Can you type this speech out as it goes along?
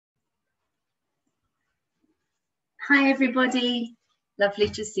Hi everybody, lovely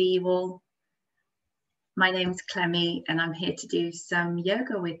to see you all. My name's Clemmy and I'm here to do some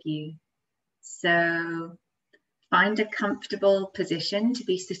yoga with you. So find a comfortable position to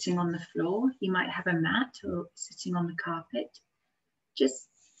be sitting on the floor. You might have a mat or sitting on the carpet. Just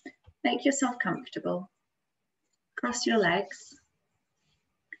make yourself comfortable. Cross your legs.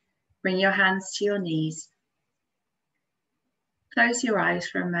 Bring your hands to your knees. Close your eyes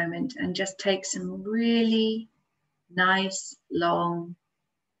for a moment and just take some really nice long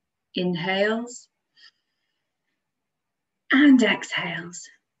inhales and exhales.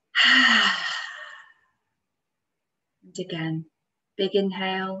 And again, big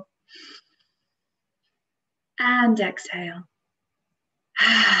inhale and exhale.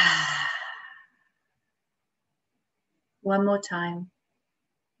 One more time.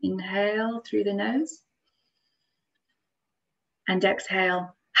 Inhale through the nose and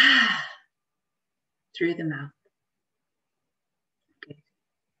exhale through the mouth. Good.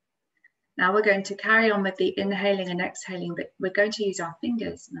 Now we're going to carry on with the inhaling and exhaling, but we're going to use our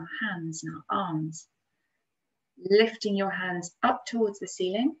fingers and our hands and our arms. Lifting your hands up towards the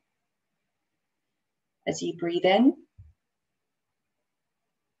ceiling as you breathe in.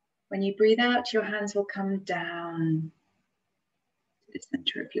 When you breathe out, your hands will come down to the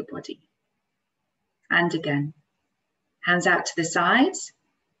center of your body. And again, hands out to the sides,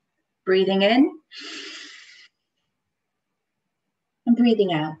 breathing in and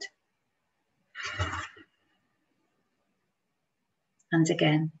breathing out. And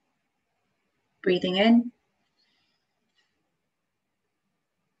again, breathing in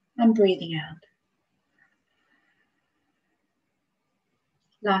and breathing out.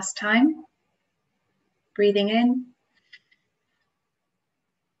 Last time, breathing in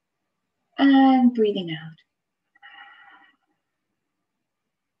and breathing out.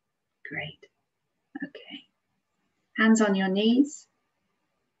 Great. Okay. Hands on your knees.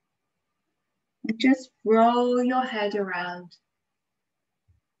 And just roll your head around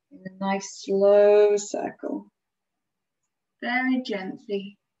in a nice slow circle. Very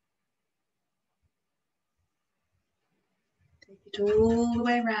gently. Take it all the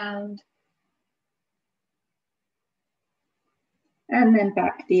way around. And then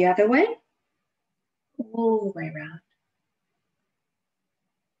back the other way. All the way around.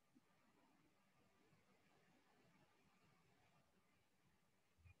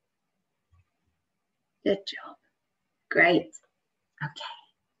 Good job. Great. Okay.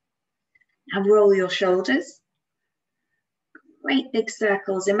 Now roll your shoulders. Great big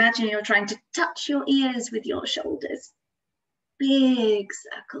circles. Imagine you're trying to touch your ears with your shoulders. Big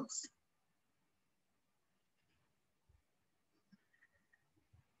circles.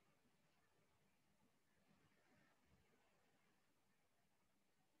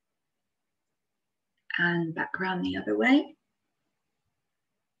 And back around the other way.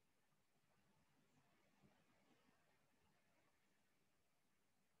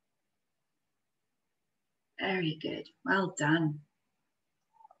 Very good. Well done.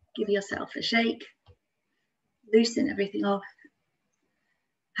 Give yourself a shake. Loosen everything off.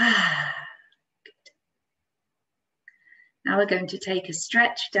 Good. Now we're going to take a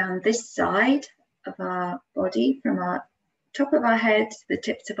stretch down this side of our body from our top of our head to the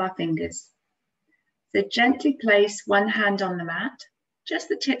tips of our fingers. So gently place one hand on the mat, just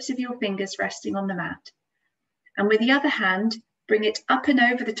the tips of your fingers resting on the mat. And with the other hand, bring it up and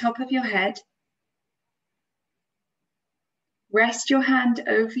over the top of your head. Rest your hand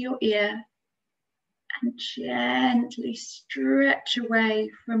over your ear and gently stretch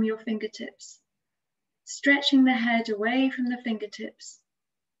away from your fingertips, stretching the head away from the fingertips.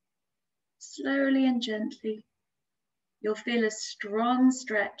 Slowly and gently, you'll feel a strong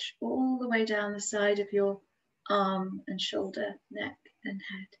stretch all the way down the side of your arm and shoulder, neck and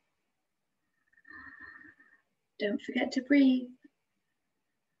head. Don't forget to breathe.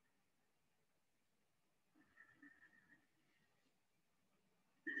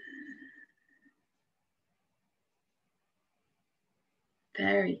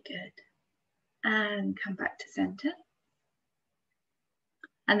 Very good. And come back to center.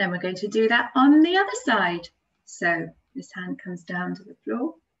 And then we're going to do that on the other side. So this hand comes down to the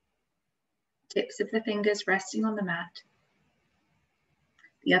floor. Tips of the fingers resting on the mat.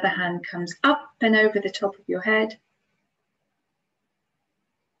 The other hand comes up and over the top of your head.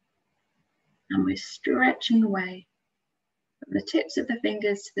 And we're stretching away from the tips of the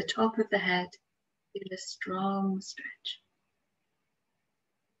fingers to the top of the head. Feel a strong stretch.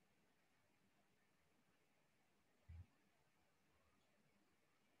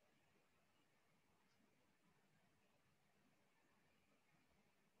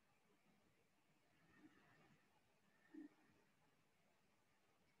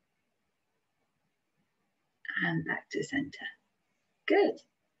 and back to center. Good.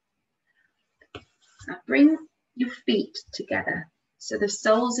 Now bring your feet together. So the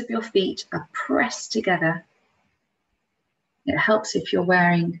soles of your feet are pressed together. It helps if you're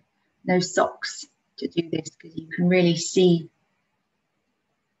wearing no socks to do this, because you can really see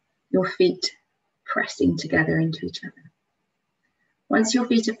your feet pressing together into each other. Once your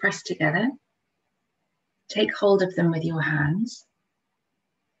feet are pressed together, take hold of them with your hands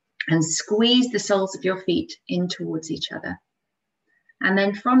and squeeze the soles of your feet in towards each other. And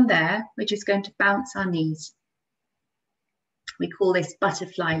then from there, we're just going to bounce our knees. We call this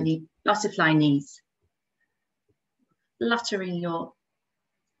butterfly knees. Fluttering your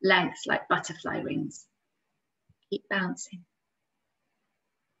legs like butterfly wings. Keep bouncing.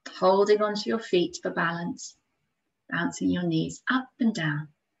 Holding onto your feet for balance. Bouncing your knees up and down.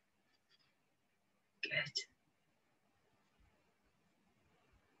 Good.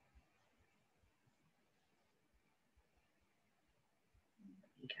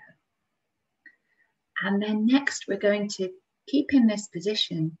 There you go. And then next we're going to keep in this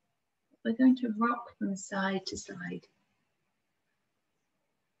position. We're going to rock from side to side.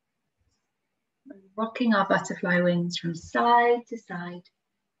 We're rocking our butterfly wings from side to side.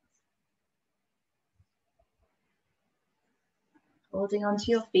 Holding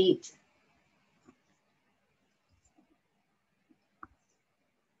onto your feet.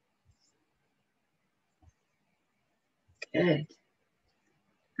 Good.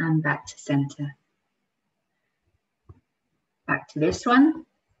 And back to center. Back to this one.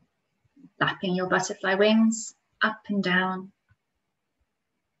 Flapping your butterfly wings up and down.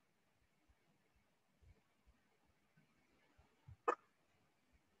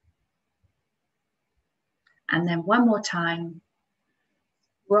 And then one more time,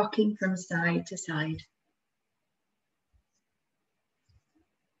 rocking from side to side.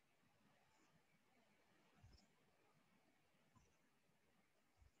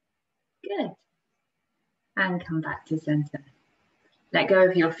 Good. And come back to center. Let go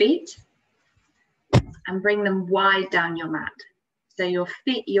of your feet and bring them wide down your mat. So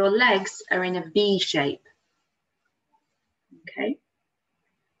your legs are in a V shape. Okay.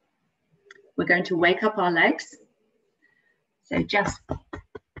 We're going to wake up our legs. So just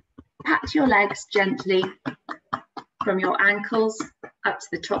pat your legs gently from your ankles up to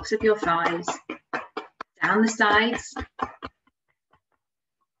the tops of your thighs, down the sides, up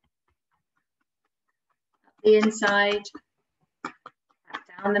the inside, back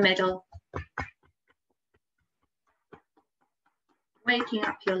down the middle, waking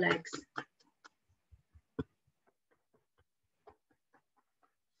up your legs.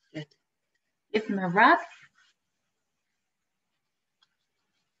 Good. Give them a rub.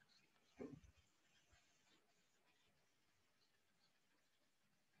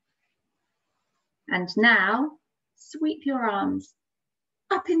 And now sweep your arms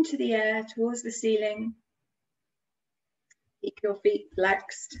up into the air towards the ceiling. Keep your feet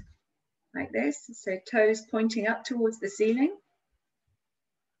flexed like this, so toes pointing up towards the ceiling.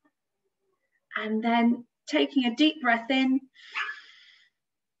 And then taking a deep breath in,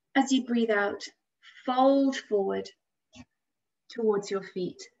 as you breathe out, fold forward towards your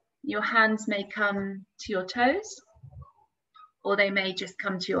feet. Your hands may come to your toes, or they may just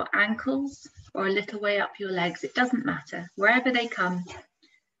come to your ankles or a little way up your legs. It doesn't matter. Wherever they come,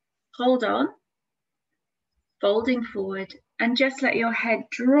 hold on, folding forward, and just let your head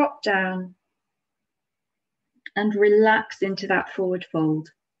drop down and relax into that forward fold.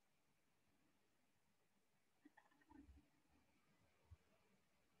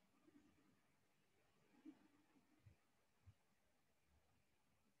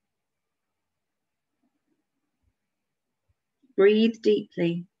 Breathe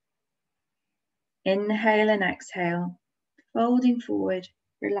deeply. Inhale and exhale, folding forward,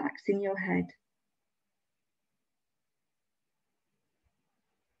 relaxing your head.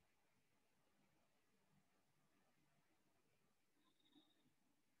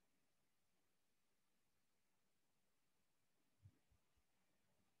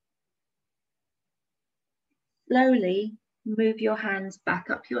 Slowly move your hands back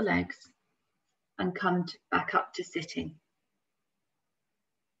up your legs and come back up to sitting.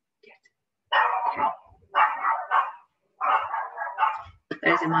 Okay.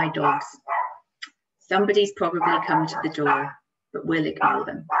 Those are my dogs. Somebody's probably come to the door, but we'll ignore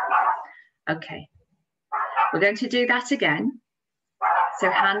them. Okay, we're going to do that again. So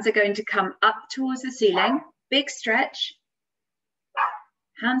hands are going to come up towards the ceiling, big stretch,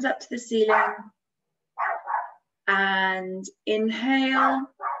 hands up to the ceiling, and inhale,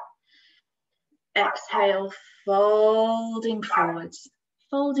 exhale, folding forwards,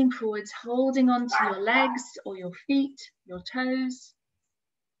 folding forwards, holding onto your legs or your feet, your toes,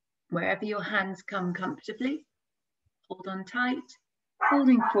 wherever your hands come comfortably. Hold on tight,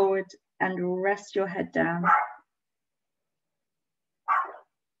 folding forward and rest your head down.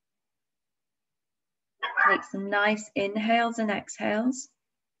 Take some nice inhales and exhales.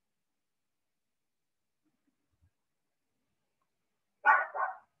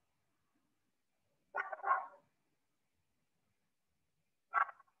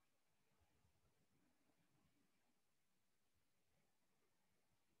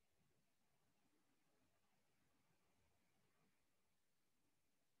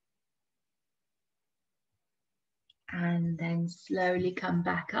 And then slowly come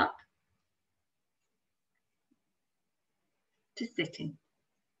back up to sitting.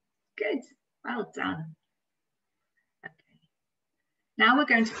 Good, well done. Okay. Now we're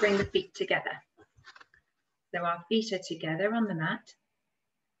going to bring the feet together. So our feet are together on the mat.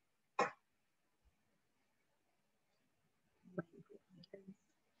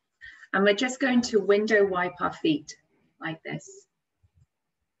 And we're just going to window wipe our feet like this.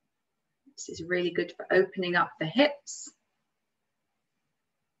 This is really good for opening up the hips.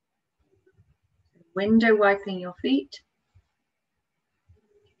 Window wiping your feet.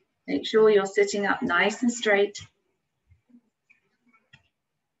 Make sure you're sitting up nice and straight.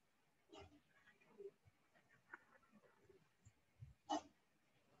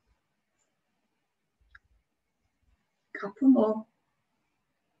 Couple more.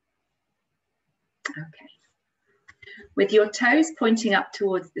 Okay. With your toes pointing up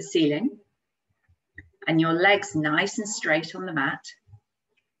towards the ceiling and your legs nice and straight on the mat,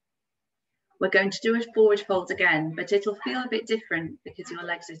 we're going to do a forward fold again, but it'll feel a bit different because your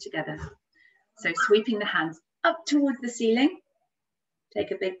legs are together. So sweeping the hands up towards the ceiling,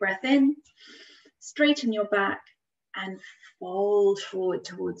 take a big breath in, straighten your back and fold forward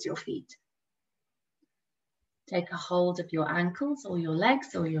towards your feet. Take a hold of your ankles or your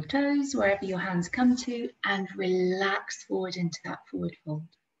legs or your toes, wherever your hands come to, and relax forward into that forward fold.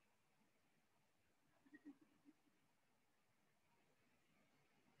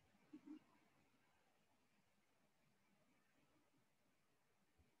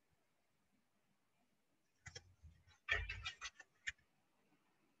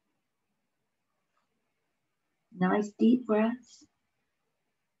 Nice deep breaths.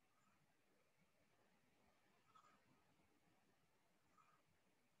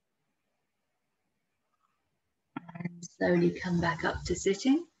 And slowly come back up to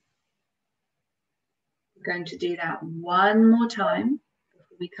sitting. We're going to do that one more time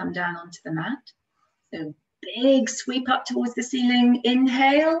before we come down onto the mat. So big sweep up towards the ceiling,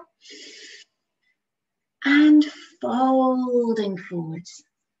 inhale, and folding forwards.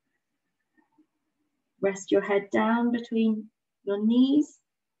 Rest your head down between your knees,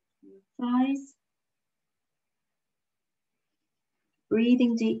 your thighs.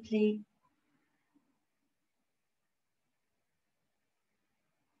 Breathing deeply.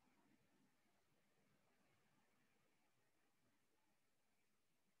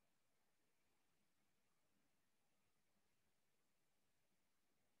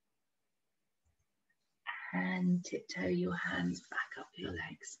 And tiptoe your hands back up your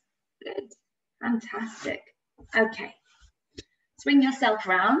legs. Good, fantastic. Okay, swing yourself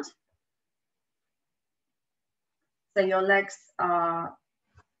round. So your legs are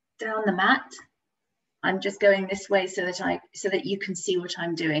down the mat. I'm just going this way so that you can see what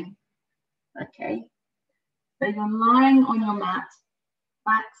I'm doing. Okay, so you're lying on your mat,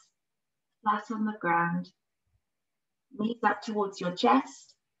 backs flat on the ground, knees up towards your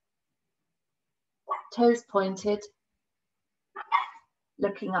chest, toes pointed,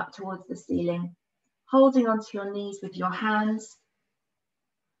 looking up towards the ceiling, holding onto your knees with your hands.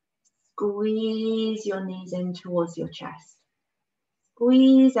 Squeeze your knees in towards your chest.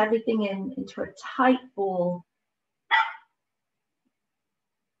 Squeeze everything into a tight ball.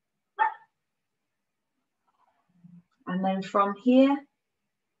 And then from here,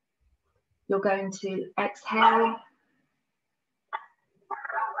 you're going to exhale.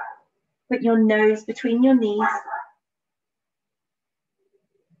 Put your nose between your knees.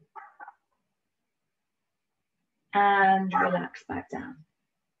 And relax back down.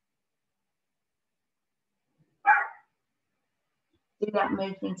 Do that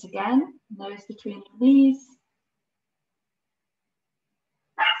movement again, nose between your knees.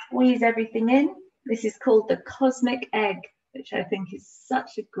 Squeeze everything in. This is called the cosmic egg, which I think is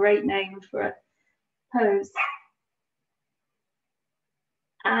such a great name for a pose.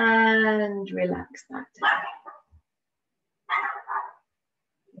 And relax back down.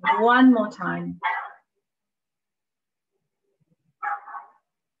 One more time.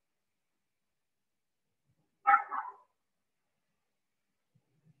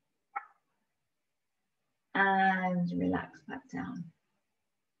 down.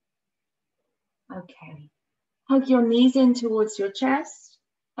 Okay. Hug your knees in towards your chest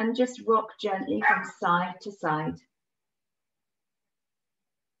and just rock gently from side to side.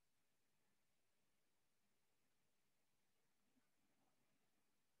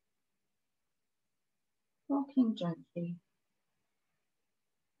 Rocking gently,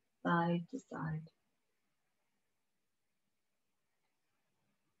 side to side.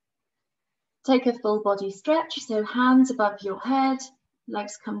 Take a full body stretch, so hands above your head,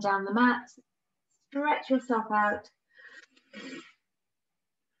 legs come down the mat. Stretch yourself out.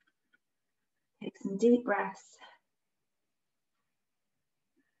 Take some deep breaths.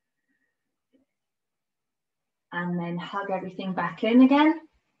 And then hug everything back in again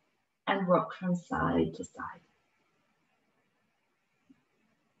and rock from side to side.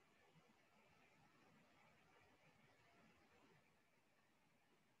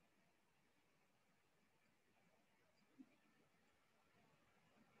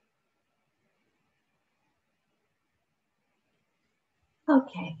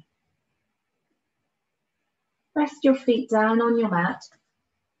 Okay. Rest your feet down on your mat.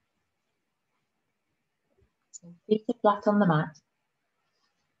 So feet are flat on the mat.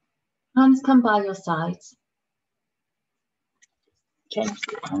 Hands come by your sides. Change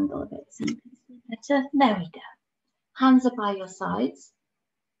the angle a bit so you can see better. There we go. Hands are by your sides.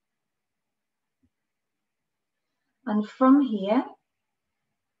 And from here,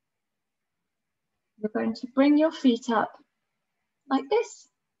 you're going to bring your feet up like this.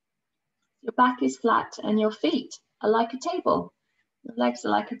 Your back is flat and your feet are like a table. Your legs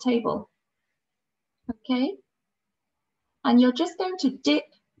are like a table. Okay? And you're just going to dip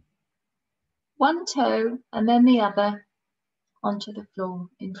one toe and then the other onto the floor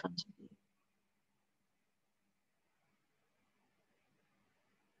in front of you.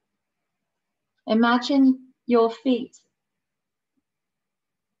 Imagine your feet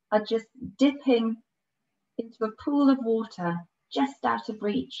are just dipping into a pool of water just out of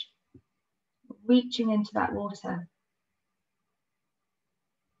reach, reaching into that water.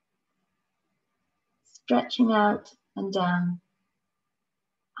 Stretching out and down,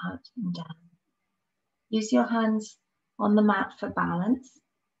 out and down. Use your hands on the mat for balance.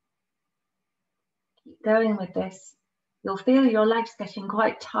 Keep going with this. You'll feel your legs getting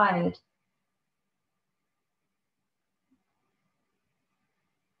quite tired.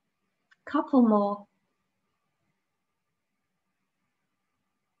 Couple more.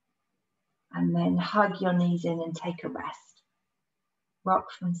 And then hug your knees in and take a rest.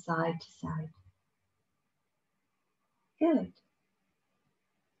 Rock from side to side. Good.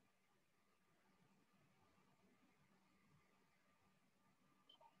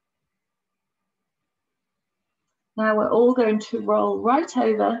 Now we're all going to roll right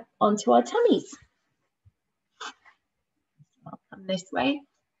over onto our tummies. I'll come this way.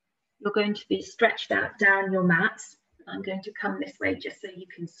 You're going to be stretched out down your mats. I'm going to come this way just so you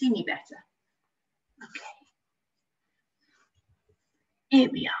can see me better. Okay. Here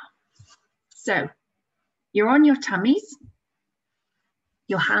we are. So you're on your tummies.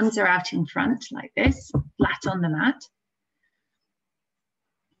 Your hands are out in front like this, flat on the mat.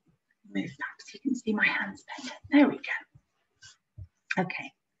 Move back so you can see my hands better. There we go.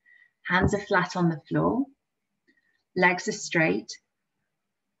 Okay. Hands are flat on the floor. Legs are straight.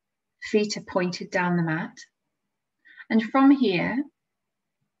 Feet are pointed down the mat. And from here,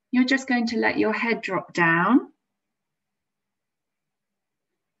 you're just going to let your head drop down.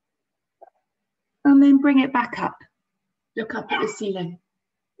 And then bring it back up. Look up at the ceiling.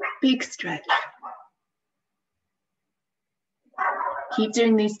 Big stretch. Keep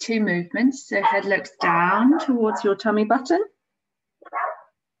doing these two movements. So head looks down towards your tummy button.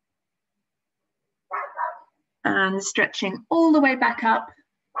 And stretching all the way back up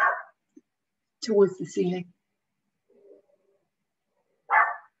towards the ceiling.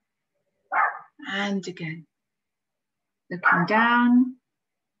 And again. Looking down.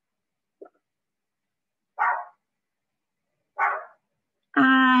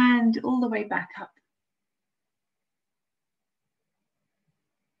 And all the way back up.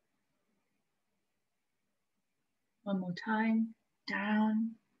 One more time,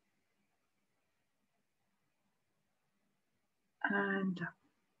 down. And up.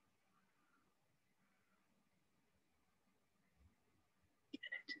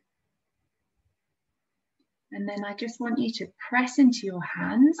 Good. And then I just want you to press into your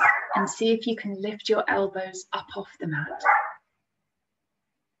hands and see if you can lift your elbows up off the mat.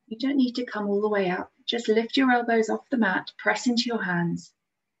 You don't need to come all the way up. Just lift your elbows off the mat, press into your hands,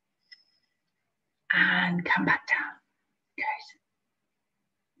 and come back down. Good.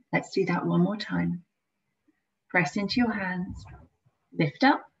 Let's do that one more time. Press into your hands. Lift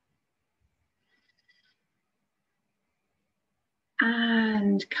up.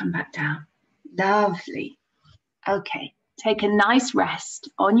 And come back down. Lovely. Okay, take a nice rest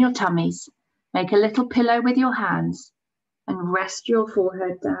on your tummies. Make a little pillow with your hands and rest your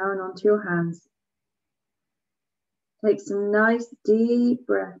forehead down onto your hands. Take some nice deep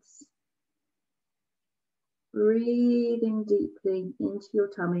breaths. Breathing deeply into your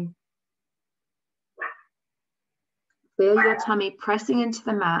tummy. Feel your tummy pressing into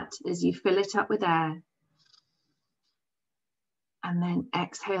the mat as you fill it up with air. And then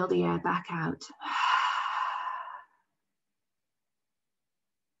exhale the air back out.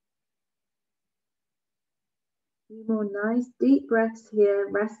 Few more nice deep breaths here,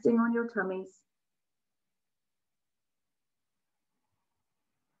 resting on your tummies.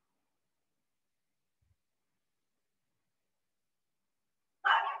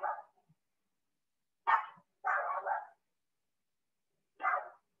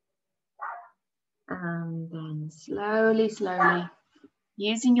 And then slowly, slowly,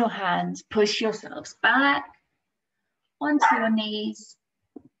 using your hands, push yourselves back onto your knees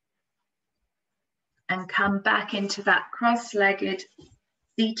and come back into that cross-legged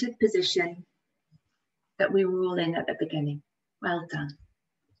seated position that we were all in at the beginning. Well done.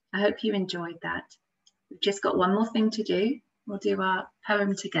 I hope you enjoyed that. We've just got one more thing to do. We'll do our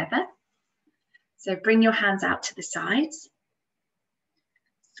poem together. So bring your hands out to the sides.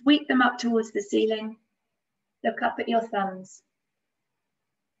 Sweep them up towards the ceiling. Look up at your thumbs.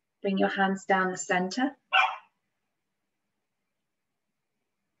 Bring your hands down the center.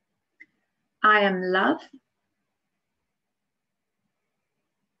 I am love.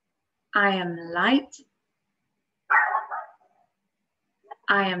 I am light.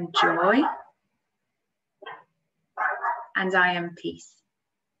 I am joy. And I am peace.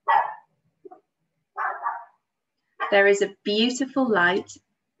 There is a beautiful light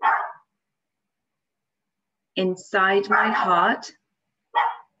inside my heart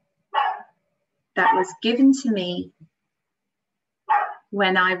that was given to me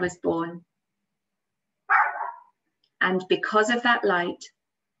when I was born. And because of that light,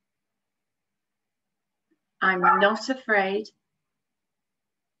 I'm not afraid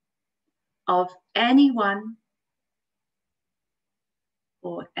of anyone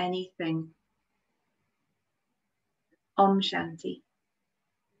or anything. Om Shanti.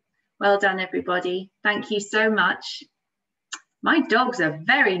 Well done, everybody. Thank you so much. My dogs are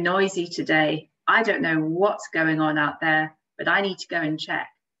very noisy today. I don't know what's going on out there, but I need to go and check.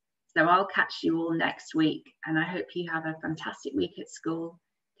 So I'll catch you all next week, and I hope you have a fantastic week at school.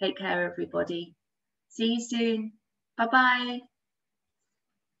 Take care, everybody. See you soon. Bye-bye.